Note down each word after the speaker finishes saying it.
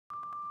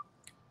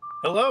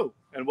Hello,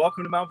 and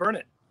welcome to Mount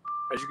Vernon.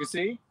 As you can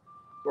see,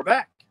 we're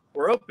back.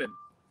 We're open.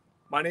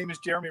 My name is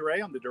Jeremy Ray.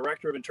 I'm the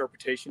Director of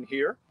Interpretation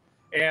here,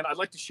 and I'd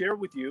like to share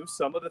with you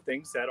some of the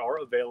things that are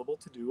available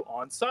to do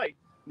on site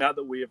now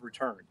that we have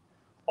returned.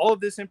 All of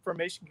this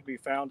information can be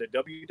found at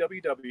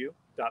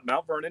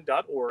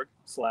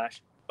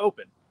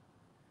www.mountvernon.org/open.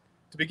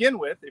 To begin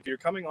with, if you're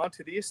coming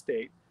onto the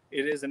estate,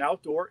 it is an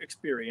outdoor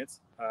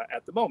experience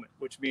at the moment,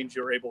 which means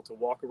you're able to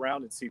walk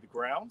around and see the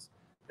grounds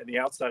and the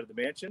outside of the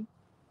mansion,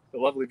 the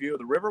lovely view of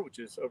the river, which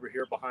is over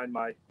here behind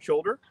my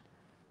shoulder.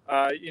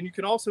 And you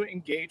can also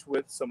engage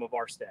with some of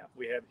our staff.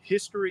 We have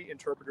history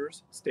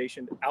interpreters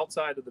stationed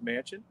outside of the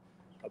mansion,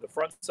 the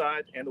front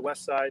side and the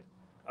west side.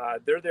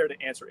 They're there to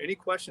answer any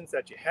questions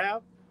that you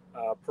have,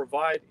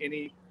 provide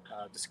any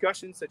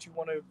discussions that you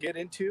want to get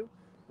into.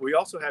 We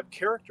also have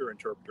character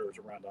interpreters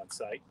around on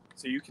site,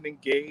 so you can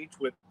engage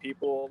with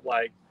people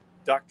like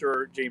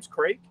Dr. James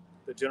Craig,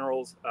 the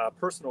General's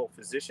personal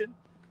physician,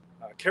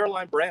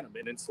 Caroline Branham,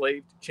 an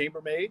enslaved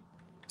chambermaid,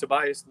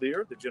 Tobias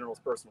Lear, the General's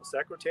personal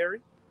secretary,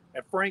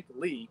 and Frank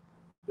Lee,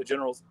 the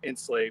General's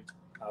enslaved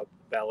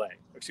butler.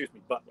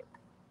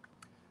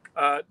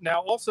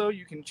 Now, also,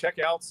 you can check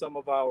out some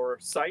of our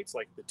sites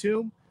like the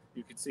Tomb.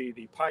 You can see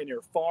the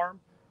Pioneer Farm.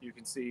 You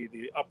can see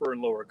the upper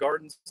and lower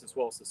gardens, as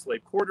well as the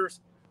slave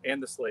quarters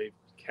and the slave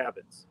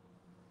cabins.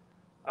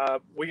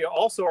 We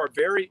also are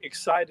very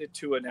excited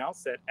to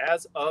announce that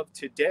as of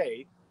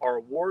today, our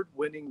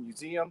award-winning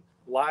museum,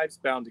 Lives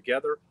Bound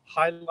Together,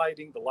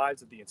 highlighting the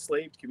lives of the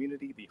enslaved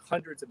community, the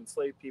hundreds of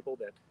enslaved people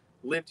that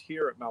lived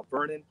here at Mount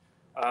Vernon,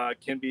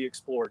 can be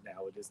explored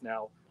now. It is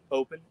now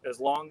open as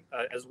well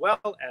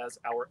as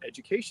our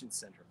education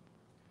center.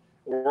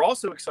 We're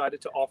also excited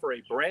to offer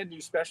a brand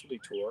new specialty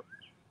tour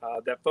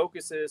that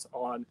focuses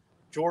on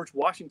George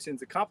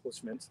Washington's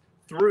accomplishments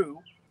through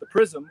the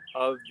prism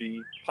of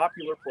the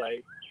popular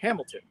play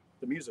Hamilton,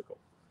 the musical.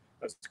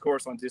 Of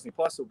course, on Disney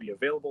Plus, will be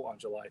available on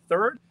July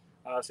 3rd.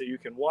 So you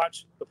can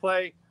watch the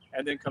play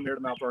and then come here to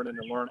Mount Vernon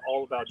and learn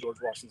all about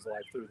George Washington's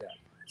life through that.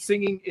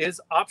 Singing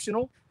is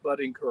optional, but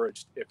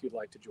encouraged if you'd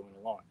like to join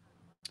along.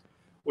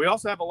 We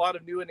also have a lot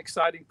of new and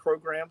exciting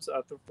programs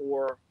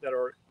that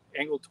are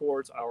angled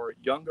towards our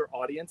younger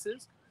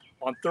audiences.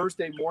 On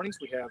Thursday mornings,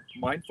 we have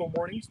Mindful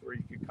Mornings, where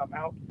you can come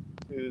out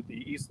to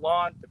the East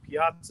Lawn, the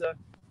piazza,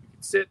 you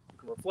can sit, you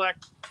can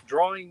reflect.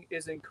 Drawing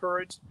is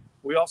encouraged.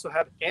 We also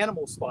have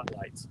animal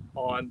spotlights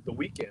on the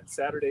weekend,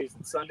 Saturdays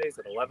and Sundays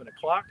at 11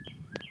 o'clock,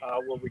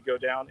 where we go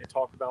down and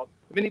talk about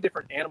the many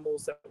different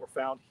animals that were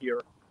found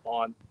here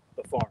on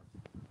the farm.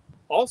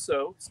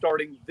 Also,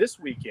 starting this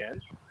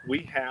weekend,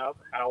 we have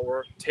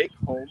our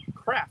take-home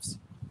crafts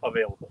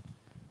available.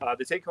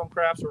 The take-home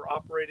crafts are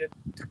operated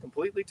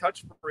completely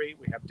touch-free.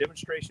 We have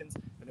demonstrations,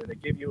 and then they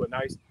give you a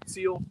nice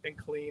sealed and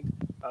cleaned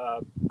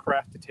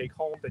craft to take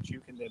home that you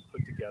can then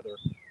put together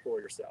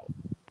for yourself.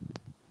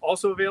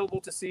 Also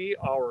available to see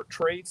our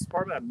trades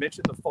department. I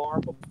mentioned the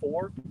farm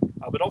before,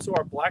 but also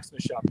our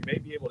blacksmith shop. You may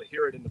be able to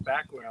hear it in the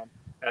background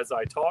as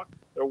I talk.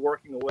 They're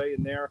working away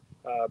in there,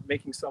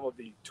 making some of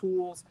the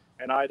tools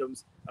and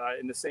items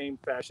in the same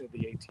fashion of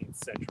the 18th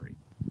century.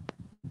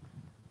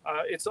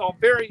 It's a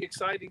very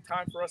exciting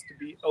time for us to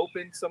be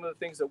open. Some of the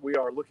things that we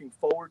are looking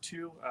forward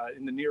to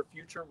in the near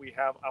future, we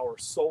have our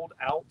sold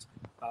out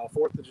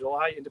 4th of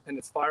July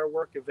Independence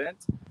Firework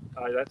event.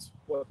 That's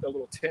what the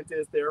little tent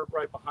is there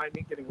right behind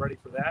me, getting ready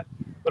for that.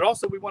 But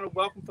also we want to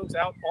welcome folks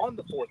out on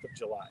the 4th of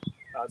July,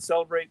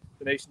 celebrate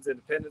the nation's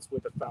independence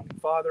with the founding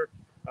father.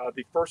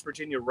 The 1st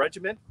Virginia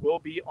Regiment will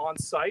be on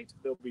site.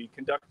 They'll be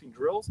conducting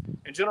drills,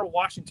 and General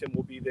Washington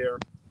will be there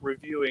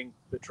reviewing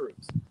the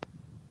troops.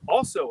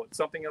 Also,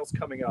 something else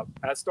coming up.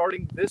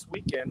 Starting this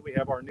weekend, we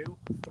have our new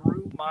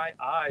Through My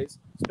Eyes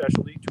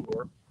specialty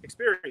tour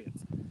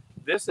experience.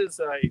 This is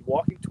a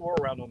walking tour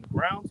around on the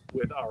grounds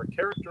with our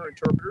character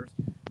interpreters,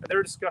 and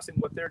they're discussing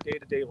what their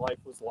day-to-day life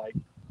was like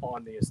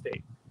on the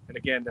estate. And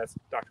again, that's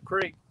Dr.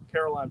 Craig,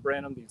 Caroline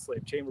Branham, the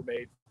enslaved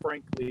chambermaid,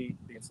 Frank Lee,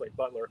 the enslaved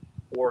butler,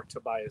 or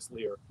Tobias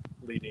Lear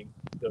leading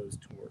those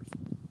tours.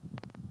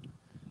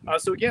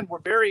 So again, we're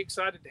very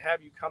excited to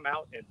have you come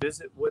out and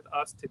visit with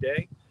us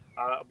today.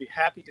 I'll be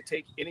happy to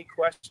take any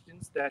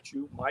questions that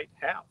you might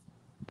have.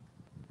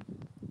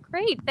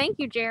 Great. Thank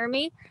you,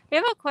 Jeremy. We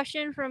have a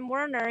question from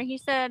Werner. He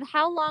said,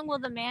 how long will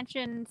the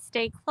mansion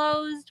stay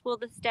closed? Will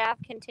the staff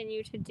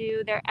continue to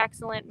do their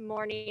excellent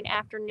morning,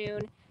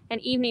 afternoon, and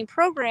evening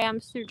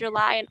programs through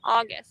July and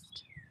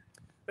August?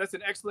 That's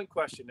an excellent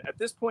question. At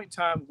this point in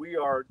time, we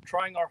are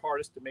trying our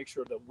hardest to make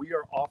sure that we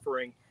are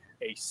offering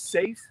a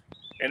safe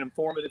and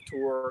informative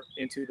tour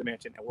into the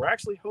mansion. And we're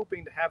actually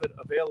hoping to have it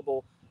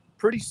available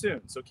pretty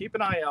soon. So keep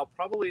an eye out.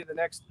 Probably in the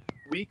next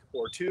week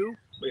or two,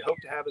 we hope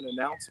to have an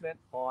announcement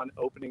on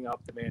opening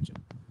up the mansion.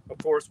 Of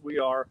course, we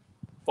are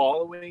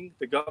following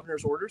the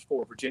governor's orders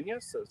for Virginia.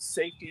 So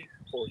safety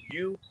for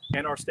you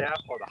and our staff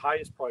are the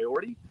highest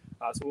priority.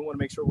 So we want to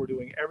make sure we're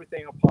doing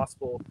everything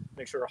possible,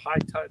 make sure high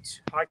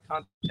touch, high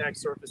contact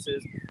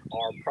surfaces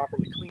are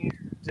properly cleaned,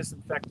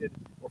 disinfected.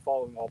 We're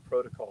following all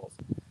protocols.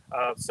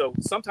 So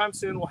sometime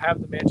soon we'll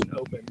have the mansion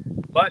open.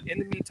 But in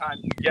the meantime,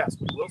 yes,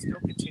 we will still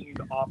continue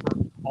to offer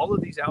all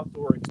of these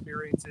outdoor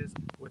experiences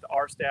with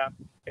our staff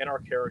and our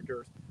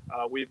characters.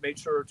 We've made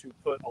sure to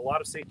put a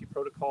lot of safety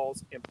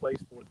protocols in place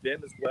for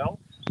them as well,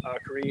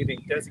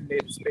 creating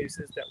designated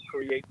spaces that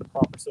create the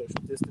proper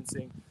social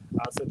distancing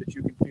so that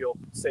you can feel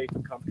safe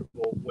and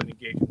comfortable when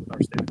engaging with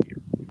our staff here.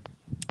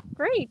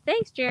 Great.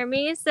 Thanks,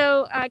 Jeremy.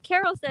 So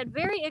Carol said,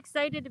 very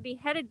excited to be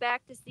headed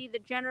back to see the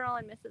General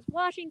and Mrs.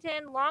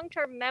 Washington,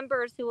 long-term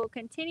members who will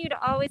continue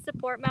to always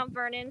support Mount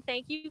Vernon.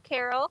 Thank you,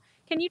 Carol.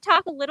 Can you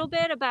talk a little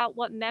bit about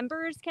what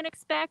members can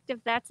expect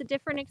if that's a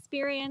different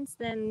experience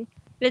than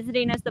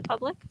visiting as the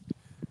public?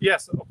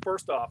 Yes.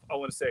 First off, I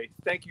want to say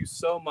thank you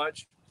so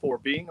much for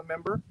being a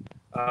member.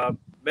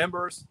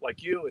 Members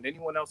like you and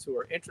anyone else who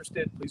are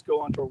interested, please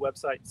go onto our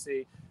website and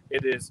see.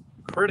 It is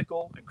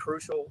critical and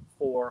crucial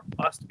for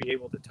us to be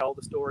able to tell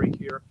the story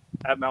here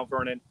at Mount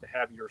Vernon, to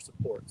have your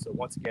support. So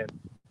once again,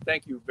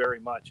 thank you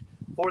very much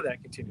for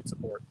that continued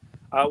support.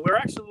 We're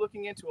actually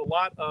looking into a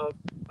lot of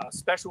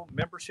special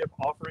membership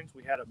offerings.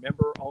 We had a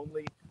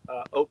member-only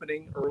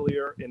opening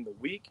earlier in the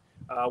week.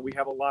 We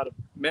have a lot of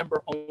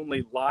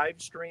member-only live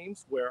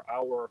streams where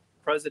our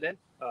president,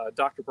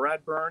 Dr.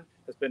 Brad Byrne,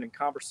 has been in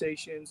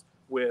conversations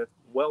with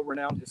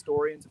well-renowned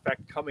historians. In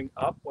fact, coming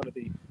up, one of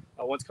the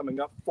ones coming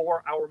up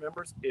for our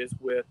members is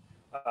with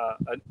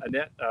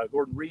Annette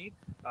Gordon-Reed,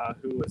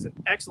 who is an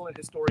excellent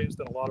historian, has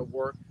done a lot of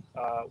work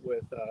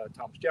with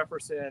Thomas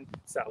Jefferson,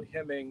 Sally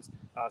Hemings.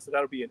 So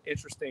that'll be an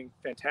interesting,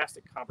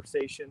 fantastic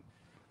conversation.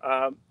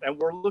 And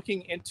we're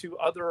looking into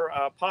other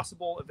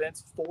possible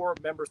events for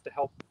members to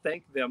help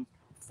thank them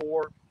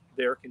for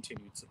their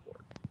continued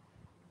support.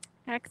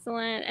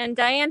 Excellent. And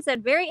Diane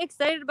said, very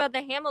excited about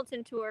the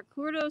Hamilton tour.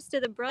 Kudos to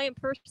the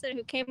brilliant person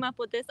who came up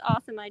with this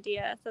awesome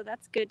idea. So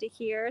that's good to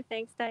hear.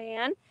 Thanks,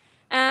 Diane.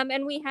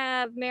 And we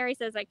have Mary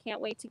says, I can't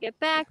wait to get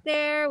back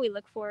there. We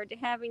look forward to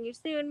having you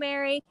soon,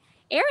 Mary.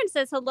 Aaron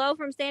says, hello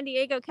from San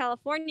Diego,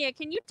 California.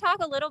 Can you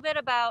talk a little bit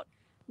about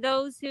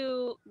those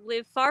who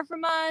live far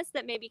from us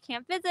that maybe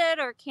can't visit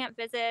or can't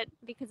visit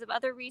because of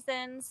other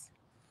reasons?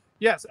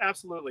 Yes,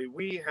 absolutely.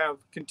 We have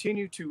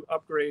continued to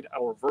upgrade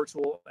our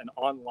virtual and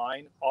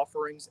online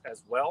offerings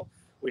as well.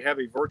 We have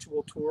a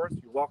virtual tour.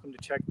 You're welcome to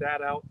check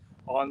that out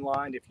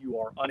online if you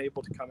are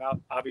unable to come out.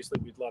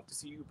 Obviously, we'd love to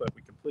see you, but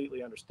we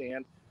completely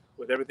understand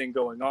with everything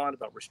going on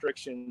about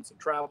restrictions and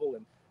travel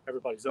and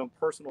everybody's own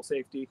personal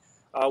safety.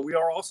 We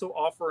are also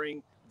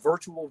offering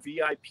virtual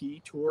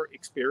VIP tour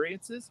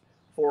experiences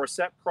for a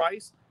set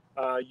price.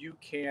 You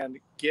can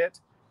get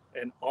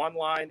an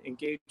online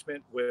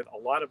engagement with a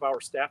lot of our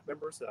staff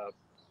members,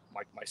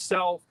 like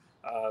myself,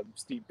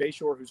 Steve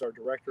Bayshore, who's our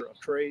director of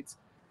trades,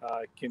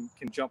 can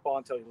jump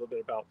on, tell you a little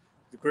bit about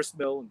the grist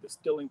mill and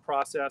distilling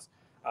process.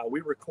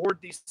 We record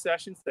these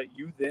sessions that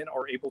you then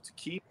are able to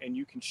keep and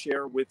you can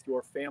share with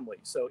your family.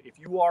 So if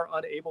you are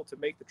unable to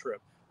make the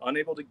trip,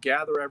 unable to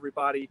gather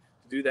everybody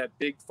to do that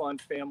big fun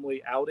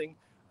family outing,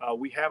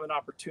 we have an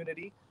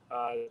opportunity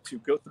to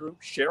go through,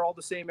 share all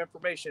the same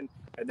information,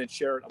 and then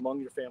share it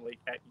among your family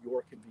at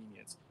your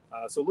convenience.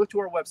 So look to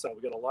our website.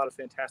 We've got a lot of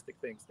fantastic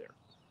things there.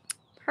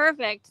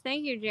 Perfect.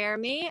 Thank you,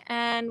 Jeremy.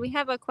 And we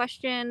have a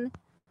question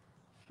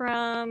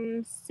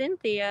from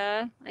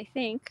Cynthia, I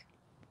think.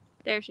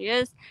 There she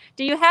is.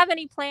 Do you have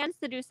any plans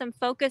to do some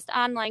focused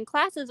online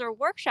classes or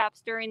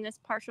workshops during this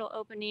partial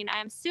opening? I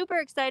am super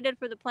excited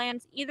for the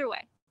plans either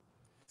way.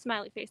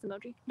 Smiley face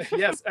emoji.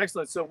 Yes,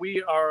 excellent. So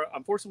we are,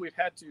 unfortunately,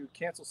 we've had to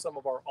cancel some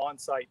of our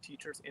on-site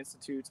teachers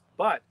institutes,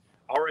 but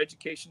our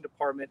education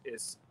department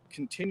is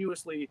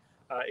continuously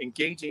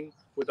engaging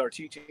with our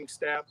teaching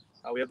staff.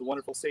 We have the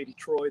wonderful Sadie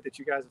Troy that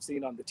you guys have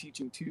seen on the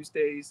Teaching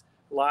Tuesdays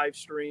live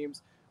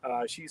streams.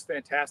 She's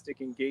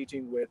fantastic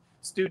engaging with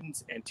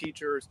students and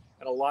teachers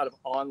and a lot of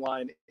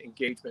online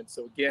engagement.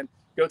 So again,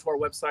 go to our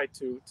website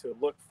to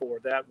look for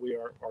that. We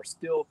are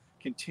still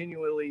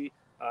continually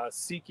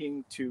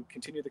seeking to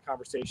continue the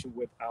conversation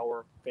with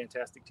our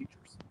fantastic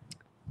teachers.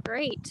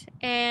 Great.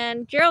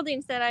 And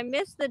Geraldine said, I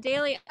miss the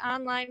daily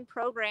online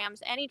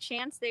programs. Any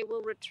chance they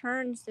will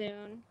return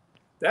soon?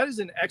 That is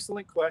an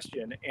excellent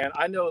question. And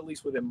I know at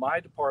least within my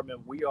department,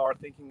 we are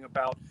thinking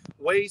about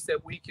ways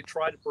that we can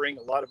try to bring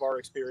a lot of our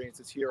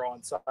experiences here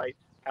on site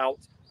out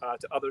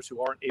to others who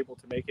aren't able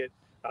to make it.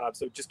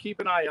 So just keep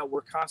an eye out.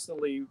 We're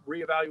constantly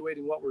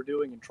reevaluating what we're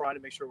doing and trying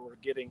to make sure we're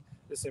getting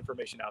this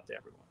information out to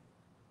everyone.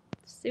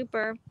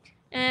 Super.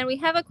 And we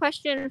have a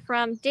question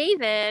from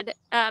David.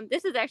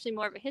 This is actually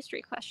more of a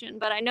history question,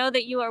 but I know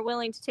that you are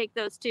willing to take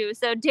those too.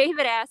 So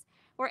David asks,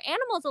 were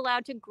animals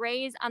allowed to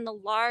graze on the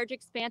large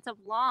expanse of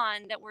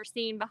lawn that we're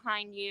seeing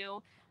behind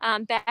you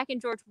back in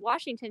George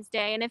Washington's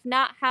day? And if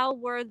not, how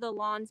were the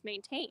lawns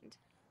maintained?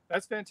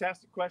 That's a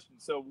fantastic question.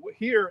 So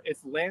here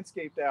it's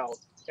landscaped out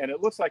and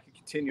it looks like a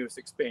continuous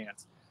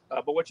expanse.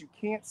 But what you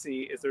can't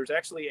see is there's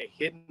actually a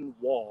hidden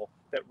wall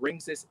that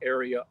rings this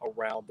area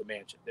around the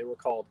mansion. They were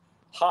called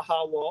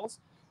ha-ha walls.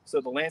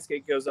 So the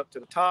landscape goes up to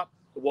the top,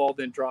 the wall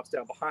then drops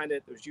down behind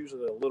it. There's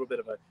usually a little bit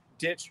of a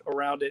ditch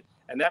around it,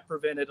 and that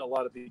prevented a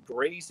lot of the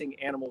grazing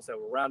animals that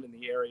were around in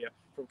the area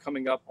from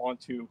coming up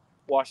onto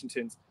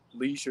Washington's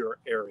leisure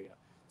area.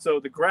 So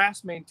the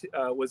grass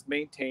was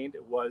maintained.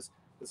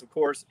 This of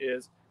course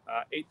is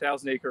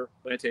 8,000 acre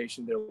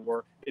plantation. There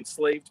were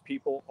enslaved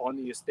people on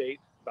the estate,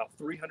 about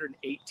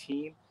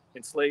 318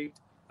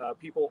 enslaved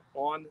people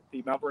on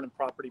the Mount Vernon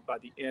property by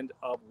the end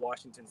of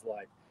Washington's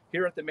life.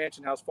 Here at the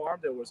Mansion House Farm,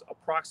 there was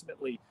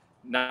approximately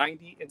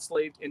 90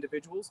 enslaved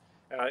individuals,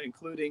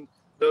 including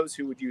those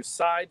who would use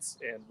scythes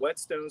and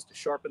whetstones to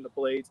sharpen the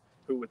blades,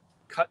 who would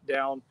cut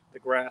down the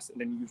grass and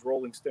then use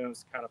rolling stones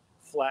to kind of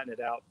flatten it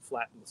out,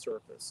 flatten the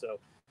surface. So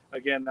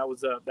again, that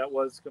was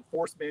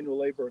forced manual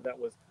labor that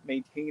was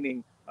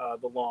maintaining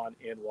the lawn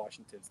in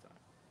Washington's time.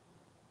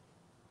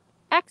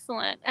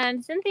 Excellent.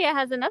 And Cynthia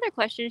has another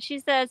question. She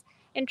says,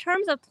 in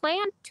terms of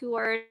planned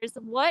tours,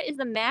 what is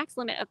the max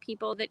limit of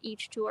people that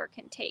each tour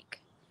can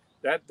take?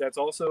 That's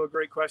also a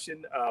great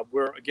question.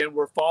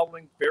 We're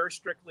following very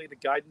strictly the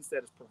guidance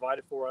that is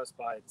provided for us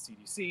by the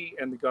CDC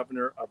and the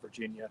governor of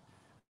Virginia.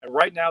 And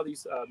right now,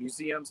 these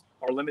museums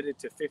are limited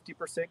to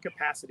 50%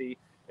 capacity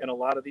in a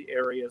lot of the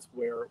areas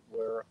where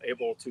we're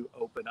able to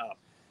open up.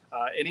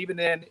 And even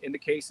then, in the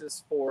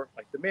cases for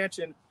like the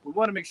mansion, we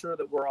want to make sure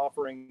that we're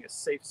offering as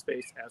safe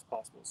space as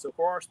possible. So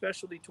for our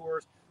specialty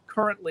tours,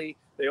 currently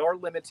they are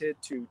limited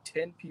to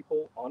 10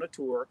 people on a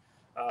tour.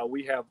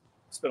 We have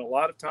spent a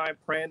lot of time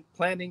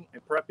planning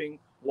and prepping,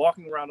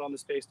 walking around on the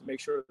space to make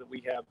sure that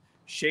we have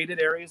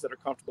shaded areas that are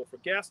comfortable for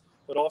guests,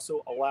 but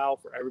also allow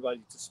for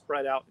everybody to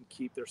spread out and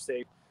keep their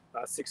safe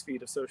 6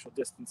 feet of social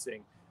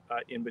distancing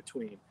in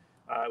between.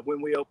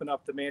 When we open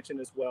up the mansion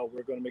as well,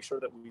 we're going to make sure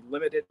that we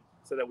limit it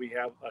so that we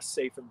have a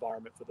safe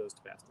environment for those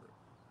to pass through.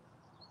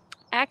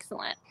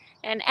 Excellent.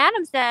 And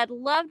Adam said,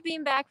 loved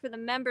being back for the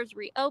members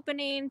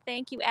reopening.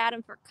 Thank you,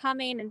 Adam, for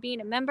coming and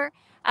being a member.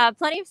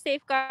 Plenty of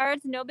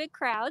safeguards, no big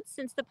crowds.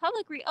 Since the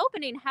public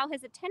reopening, how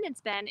has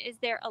attendance been? Is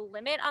there a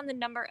limit on the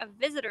number of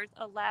visitors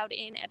allowed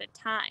in at a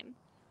time?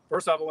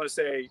 First off, I want to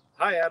say,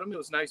 hi, Adam. It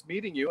was nice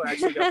meeting you. I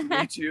actually got to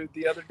meet you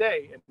the other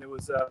day, and it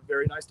was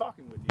very nice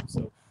talking with you.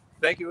 So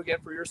thank you again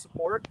for your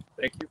support.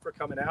 Thank you for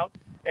coming out.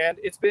 And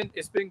it's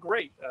been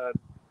great.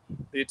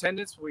 The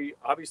attendance, we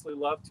obviously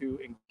love to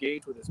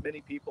engage with as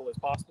many people as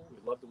possible.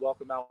 We'd love to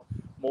welcome out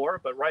more,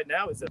 but right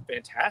now is a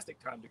fantastic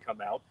time to come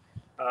out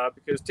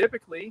because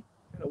typically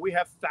we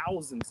have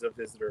thousands of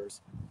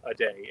visitors a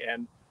day,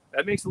 and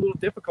that makes it a little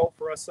difficult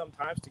for us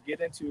sometimes to get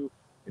into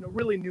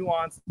really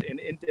nuanced and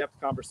in-depth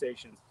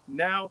conversations.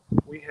 Now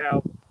we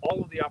have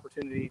all of the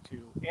opportunity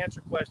to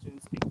answer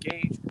questions,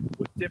 engage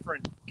with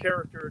different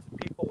characters,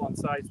 people on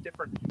sites,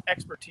 different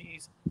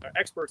experts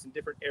in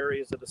different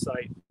areas of the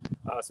site.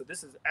 So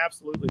this is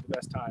absolutely the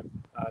best time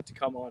to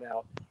come on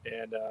out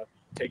and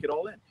take it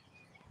all in.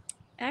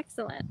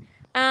 Excellent.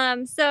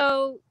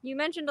 So you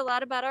mentioned a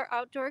lot about our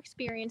outdoor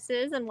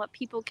experiences and what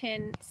people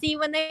can see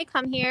when they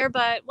come here,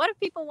 but what if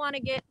people want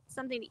to get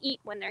something to eat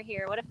when they're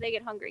here? What if they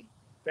get hungry?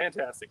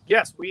 Fantastic.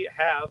 Yes, we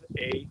have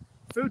a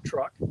food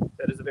truck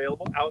that is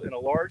available out in a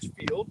large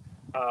field.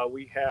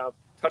 We have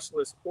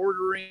touchless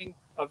ordering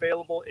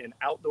available in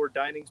outdoor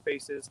dining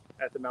spaces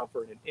at the Mount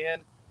Vernon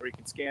Inn, where you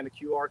can scan the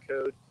QR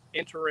code,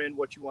 enter in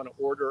what you want to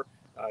order.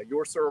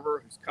 Your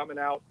server, who's coming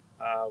out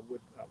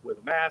with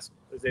a mask,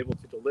 is able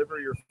to deliver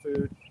your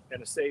food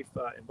in a safe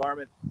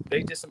environment.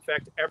 They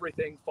disinfect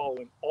everything,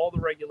 following all the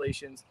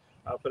regulations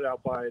put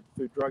out by the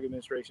Food Drug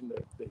Administration,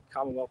 the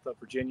Commonwealth of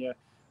Virginia.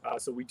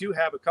 So we do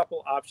have a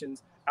couple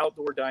options: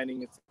 outdoor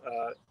dining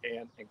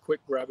and quick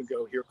grab and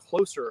go here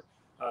closer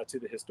to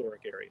the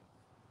historic area.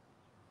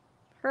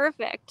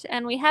 Perfect.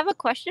 And we have a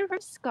question from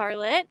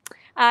Scarlett.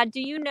 Do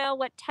you know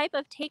what type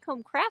of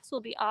take-home crafts will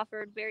be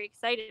offered? Very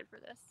excited for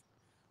this.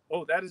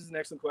 Oh, that is an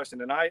excellent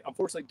question. And I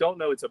unfortunately don't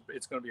know. It's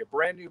going to be a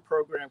brand new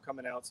program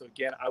coming out. So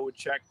again, I would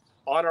check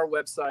on our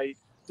website,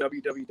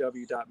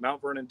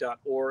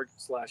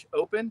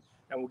 www.mountvernon.org/open,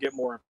 and we'll get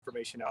more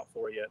information out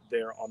for you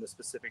there on the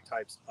specific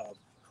types of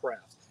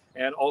crafts.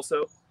 And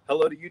also,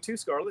 hello to you too,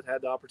 Scarlett.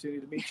 Had the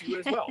opportunity to meet you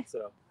as well.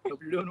 So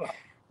hope you're doing well.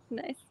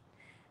 Nice.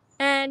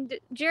 And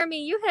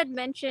Jeremy, you had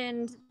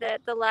mentioned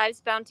that the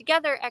Lives Bound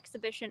Together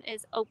exhibition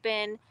is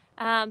open,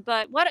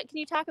 but can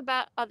you talk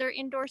about other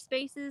indoor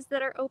spaces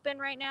that are open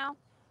right now?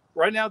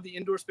 Right now, the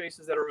indoor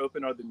spaces that are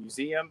open are the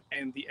museum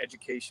and the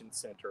education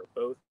center.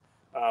 Both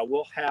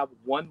will have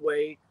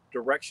one-way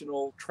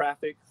directional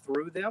traffic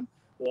through them.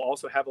 We'll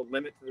also have a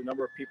limit to the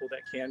number of people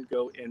that can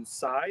go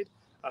inside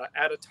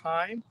at a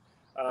time.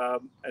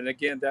 And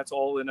again, that's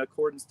all in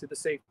accordance to the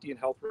safety and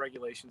health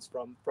regulations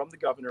from the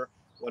governor.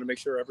 We want to make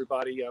sure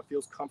everybody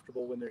feels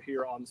comfortable when they're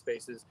here on the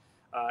spaces.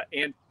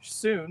 And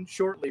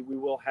shortly, we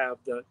will have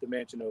the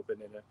mansion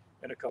open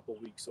in a couple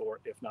weeks,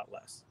 or if not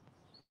less.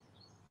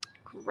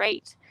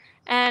 Great.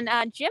 And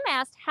Jim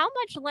asked, how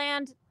much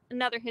land,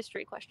 another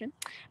history question,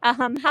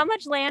 how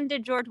much land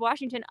did George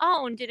Washington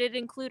own? Did it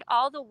include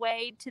all the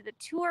way to the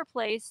tour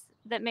place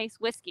that makes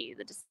whiskey,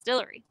 the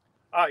distillery?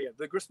 Yeah,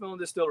 the Gristmill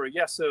Distillery.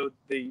 Yes, so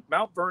the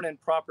Mount Vernon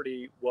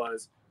property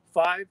was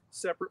 5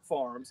 separate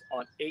farms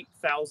on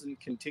 8,000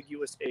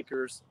 contiguous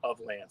acres of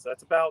land. So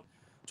that's about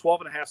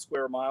 12.5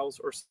 square miles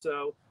or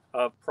so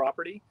of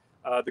property.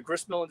 The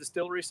Gristmill and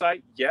Distillery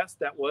site, yes,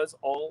 that was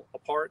all a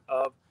part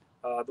of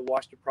the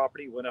Washington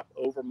property, went up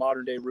over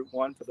modern day Route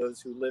 1 for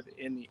those who live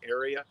in the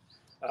area.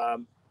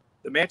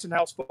 The Mansion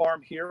House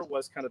farm here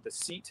was kind of the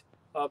seat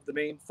of the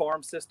main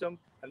farm system,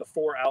 and the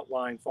 4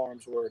 outlying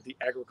farms were the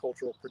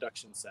agricultural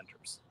production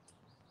centers.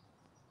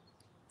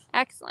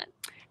 Excellent.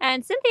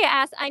 And Cynthia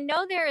asked, I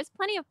know there is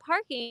plenty of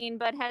parking,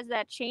 but has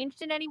that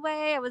changed in any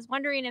way? I was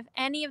wondering if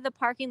any of the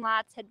parking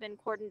lots had been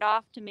cordoned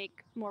off to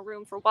make more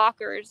room for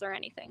walkers or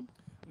anything.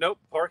 Nope,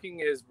 parking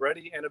is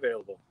ready and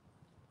available.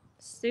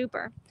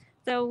 Super.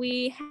 So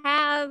we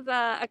have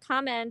a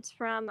comment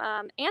from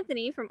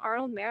Anthony from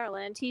Arnold,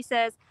 Maryland. He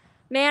says,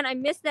 man, I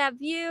missed that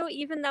view,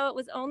 even though it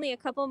was only a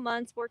couple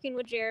months. Working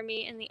with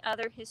Jeremy and the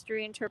other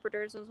history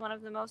interpreters was one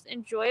of the most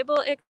enjoyable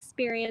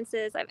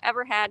experiences I've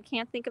ever had.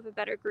 Can't think of a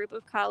better group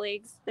of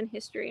colleagues than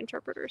history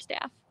interpreter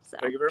staff. So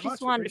Thank you very much.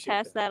 Just wanted to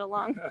pass that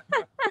along.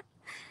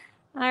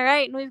 All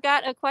right. And we've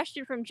got a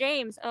question from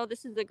James. Oh,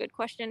 this is a good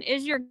question.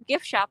 Is your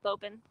gift shop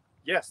open?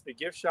 Yes, the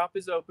gift shop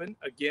is open.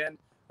 Again,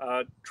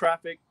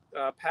 traffic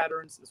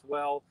patterns as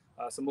well,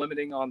 some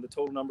limiting on the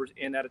total numbers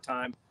in at a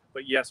time.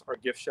 But yes, our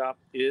gift shop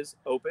is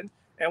open.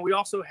 And we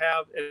also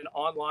have an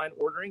online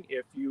ordering.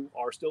 If you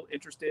are still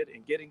interested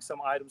in getting some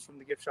items from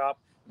the gift shop,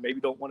 maybe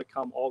don't want to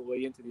come all the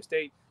way into the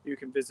estate, you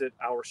can visit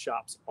our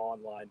shops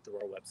online through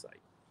our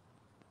website.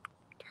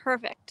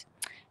 Perfect.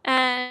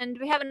 And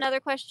we have another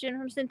question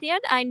from Cynthia.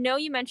 I know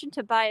you mentioned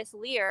Tobias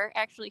Lear.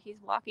 Actually, he's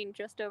walking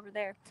just over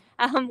there.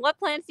 What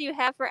plans do you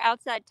have for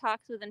outside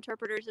talks with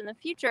interpreters in the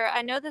future?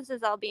 I know this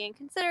is all being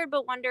considered,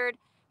 but wondered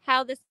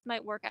how this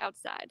might work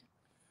outside.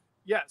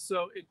 Yeah,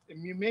 so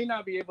you may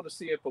not be able to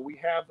see it, but we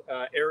have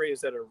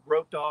areas that are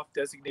roped off,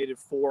 designated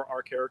for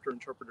our character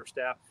interpreter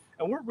staff.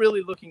 And we're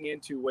really looking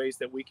into ways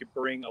that we could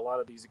bring a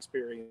lot of these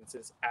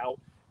experiences out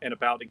and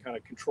about in kind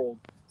of controlled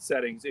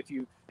settings. If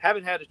you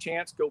haven't had a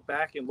chance, go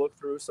back and look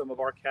through some of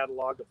our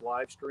catalog of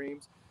live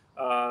streams.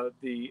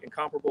 The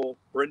incomparable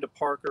Brenda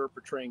Parker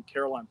portraying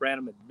Caroline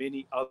Branham and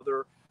many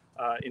other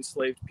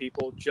enslaved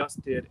people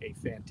just did a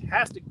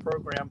fantastic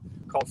program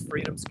called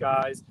Freedom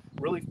Skies.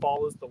 Really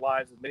follows the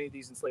lives of many of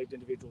these enslaved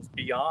individuals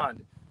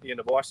beyond the end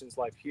of Washington's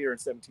life here in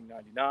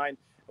 1799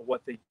 and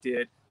what they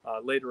did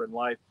later in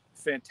life.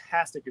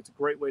 Fantastic. It's a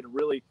great way to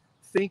really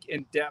think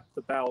in depth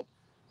about,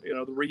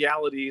 the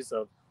realities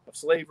of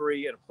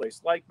slavery at a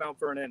place like Mount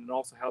Vernon, and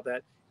also how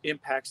that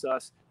impacts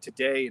us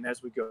today and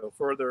as we go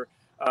further.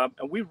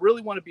 And we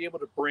really want to be able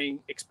to bring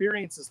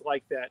experiences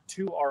like that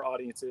to our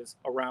audiences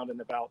around and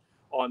about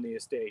on the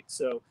estate.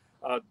 So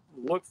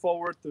look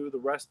forward through the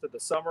rest of the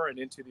summer and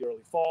into the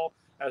early fall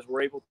as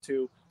we're able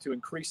to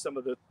increase some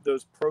of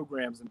those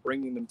programs and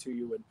bringing them to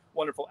you in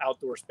wonderful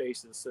outdoor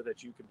spaces so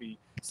that you can be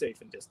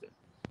safe and distant.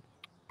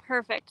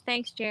 Perfect.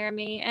 Thanks,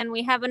 Jeremy. And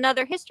we have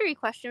another history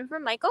question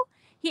from Michael.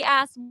 He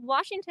asked,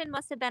 Washington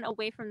must have been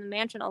away from the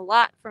mansion a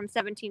lot from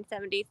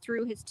 1770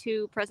 through his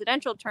 2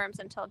 presidential terms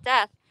until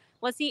death.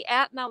 Was he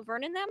at Mount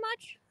Vernon that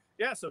much?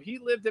 Yeah, so he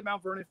lived at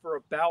Mount Vernon for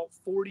about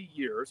 40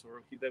 years,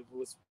 or that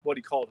was what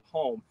he called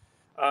home.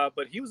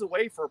 But he was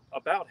away for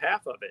about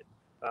half of it.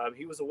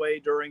 He was away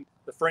during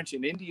the French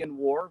and Indian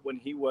War when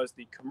he was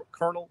the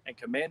colonel and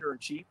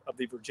commander-in-chief of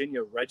the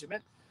Virginia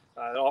Regiment.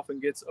 It often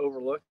gets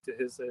overlooked to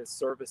his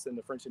service in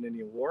the French and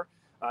Indian War.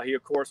 He,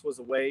 of course, was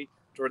away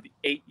during the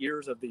 8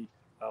 years of the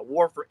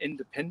War for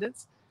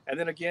Independence. And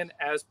then again,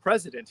 as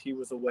president, he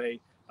was away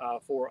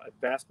for a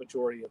vast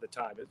majority of the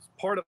time. It's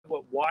part of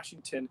what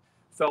Washington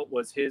felt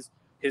was his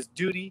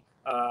duty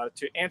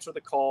to answer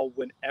the call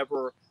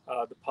whenever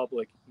the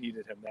public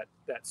needed him,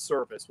 that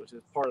service, which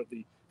is part of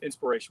the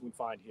inspiration we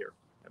find here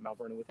at Mount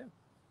Vernon with him.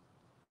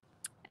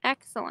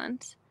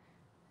 Excellent.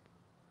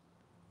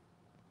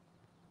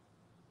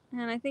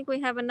 And I think we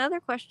have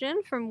another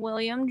question from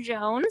William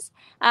Jones.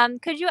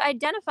 Could you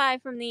identify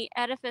from the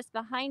edifice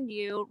behind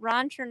you?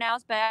 Ron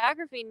Chernow's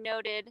biography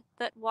noted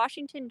that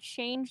Washington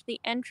changed the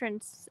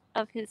entrance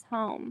of his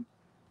home.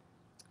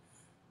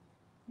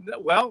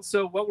 Well,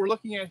 so what we're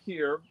looking at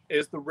here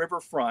is the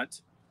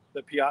riverfront,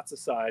 the piazza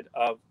side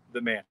of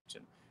the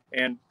mansion.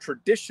 And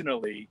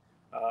traditionally,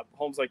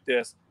 homes like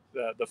this,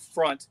 the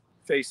front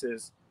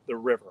faces the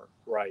river,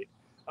 right?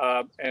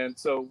 And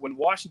so when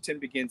Washington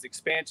begins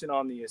expansion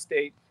on the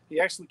estate, he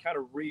actually kind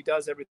of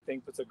redoes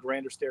everything, puts a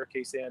grander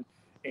staircase in,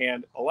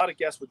 and a lot of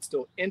guests would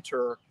still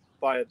enter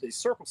by the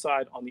circle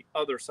side on the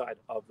other side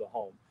of the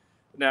home.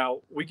 Now,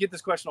 we get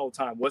this question all the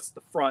time. What's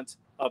the front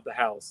of the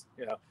house?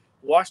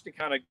 Washington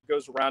kind of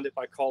goes around it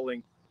by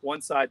calling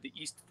one side the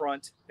east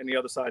front and the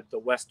other side the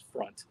west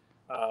front.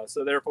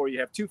 So therefore,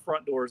 you have 2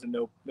 front doors and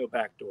no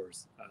back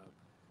doors.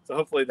 So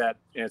hopefully that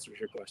answers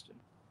your question.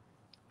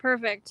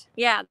 Perfect.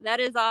 Yeah, that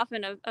is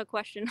often a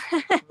question.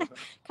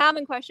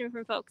 Common question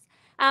from folks.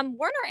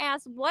 Werner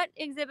asked, what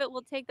exhibit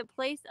will take the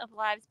place of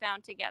Lives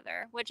Bound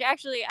Together? Which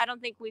actually, I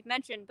don't think we've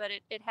mentioned, but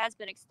it has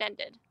been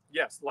extended.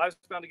 Yes, Lives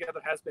Bound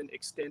Together has been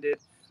extended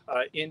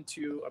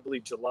into, I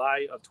believe,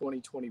 July of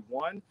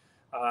 2021.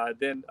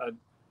 Then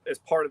as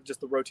part of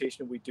just the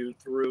rotation we do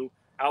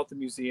throughout the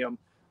museum,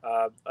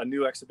 a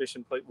new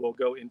exhibition plate will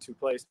go into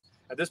place.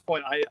 At this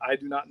point, I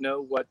do not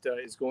know what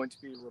is going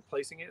to be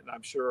replacing it, and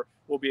I'm sure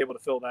we'll be able to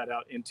fill that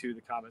out into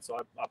the comments. So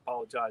I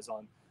apologize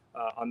on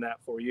that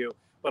for you.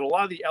 But a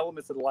lot of the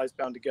elements of the Lives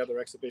Bound Together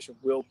exhibition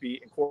will be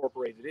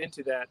incorporated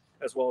into that,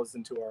 as well as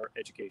into our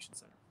education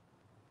center.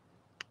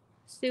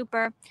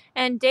 Super.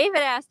 And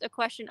David asked a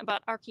question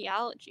about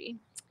archaeology.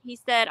 He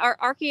said, are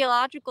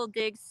archaeological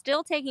digs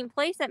still taking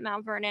place at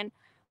Mount Vernon,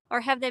 or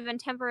have they been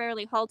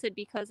temporarily halted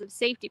because of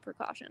safety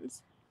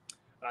precautions?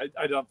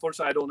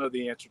 Unfortunately, I don't know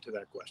the answer to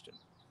that question.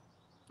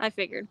 I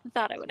figured. I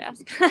thought I would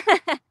ask.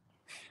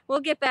 We'll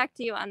get back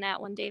to you on that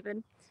one,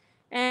 David.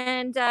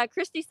 And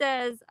Christy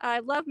says, I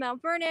love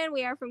Mount Vernon.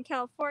 We are from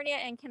California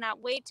and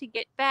cannot wait to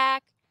get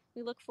back.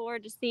 We look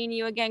forward to seeing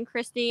you again,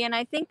 Christy. And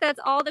I think that's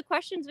all the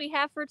questions we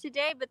have for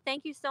today. But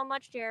thank you so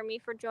much, Jeremy,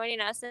 for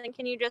joining us. And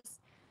can you just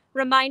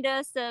remind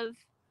us of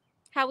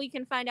how we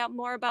can find out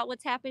more about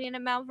what's happening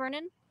at Mount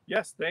Vernon?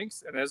 Yes,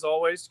 thanks. And as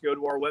always, go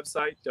to our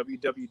website,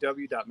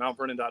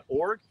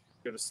 www.mountvernon.org.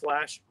 Go to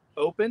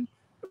 /open.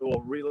 It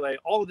will relay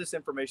all of this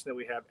information that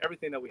we have,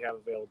 everything that we have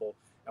available.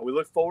 And we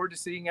look forward to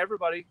seeing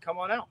everybody come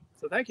on out.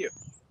 So thank you.